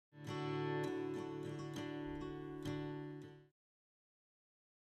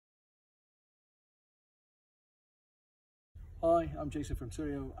Hi, I'm Jason from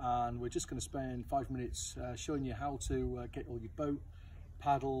Turio, and we're just going to spend 5 minutes showing you how to get all your boat,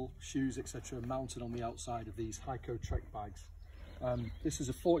 paddle, shoes, etc. mounted on the outside of these Hiko Trek bags. This is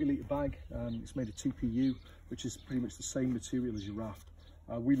a 40 litre bag. It's made of TPU, which is pretty much the same material as your raft.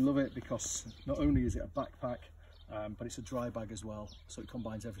 We love it because not only is it a backpack, but it's a dry bag as well, so it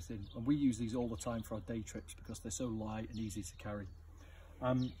combines everything. And we use these all the time for our day trips because they're so light and easy to carry.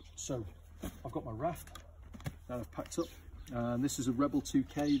 So I've got my raft that I've packed up. This is a Rebel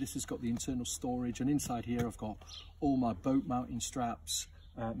 2K. This has got the internal storage, and inside here I've got all my boat mounting straps,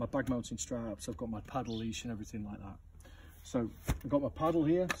 my bag mounting straps, I've got my paddle leash and everything like that. So I've got my paddle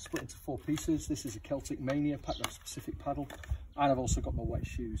here split into 4 pieces. This is a Celtic Mania packraft specific paddle, and I've also got my wet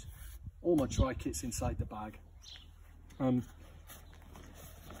shoes. All my dry kit's inside the bag. I've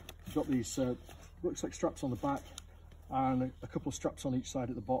got these rucksack straps on the back and a couple of straps on each side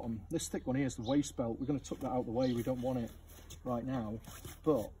at the bottom. This thick one here is the waist belt. We're going to tuck that out of the way. We don't want it right now,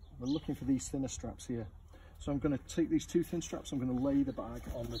 but we're looking for these thinner straps here. So I'm going to take these 2 thin straps, I'm going to lay the bag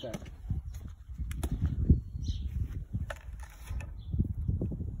on the deck.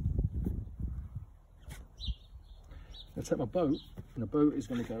 I'm going to take my boat, and the boat is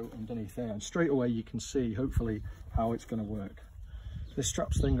going to go underneath there, and straight away you can see hopefully how it's going to work. This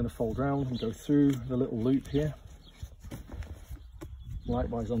strap's then going to fold round and go through the little loop here.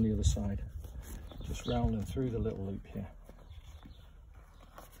 Likewise on the other side, just round and through the little loop here.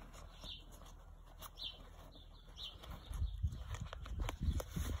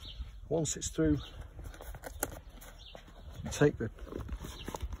 Once it's through, you take the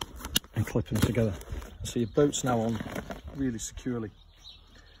and clip them together. So your boat's now on really securely.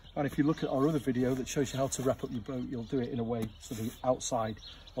 And if you look at our other video that shows you how to wrap up your boat, you'll do it in a way so the outside,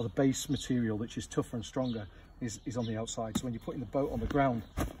 or the base material, which is tougher and stronger, is on the outside. So when you're putting the boat on the ground,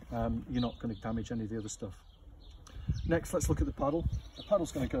 you're not going to damage any of the other stuff. Next, let's look at the paddle. The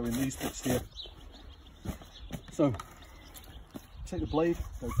paddle's going to go in these bits here. So take the blade,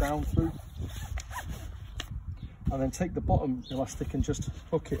 go down through, and then take the bottom elastic and just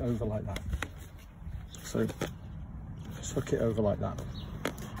hook it over like that. So just hook it over like that.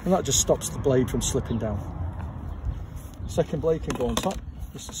 And that just stops the blade from slipping down. Second blade can go on top,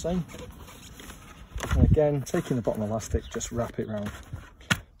 just the same. And again, taking the bottom elastic, just wrap it round.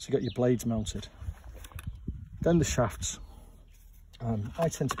 So you get your blades mounted. Then the shafts. I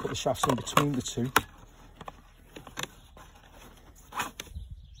tend to put the shafts in between the 2.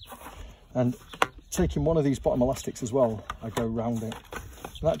 And taking one of these bottom elastics as well, I go round it.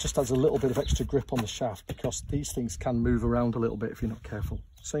 And that just adds a little bit of extra grip on the shaft, because these things can move around a little bit if you're not careful.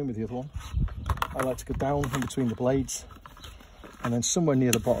 Same with the other one. I like to go down in between the blades, and then somewhere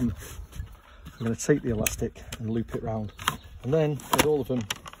near the bottom, I'm going to take the elastic and loop it round. And then with all of them,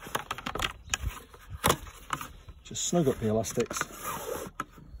 just snug up the elastics.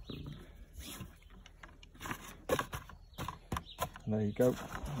 And there you go,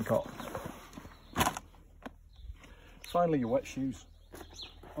 you've got. Finally, your wet shoes.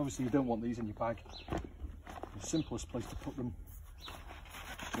 Obviously you don't want these in your bag. The simplest place to put them,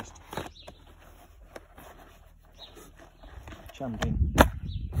 just jammed in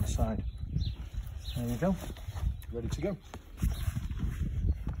inside. There you go, ready to go.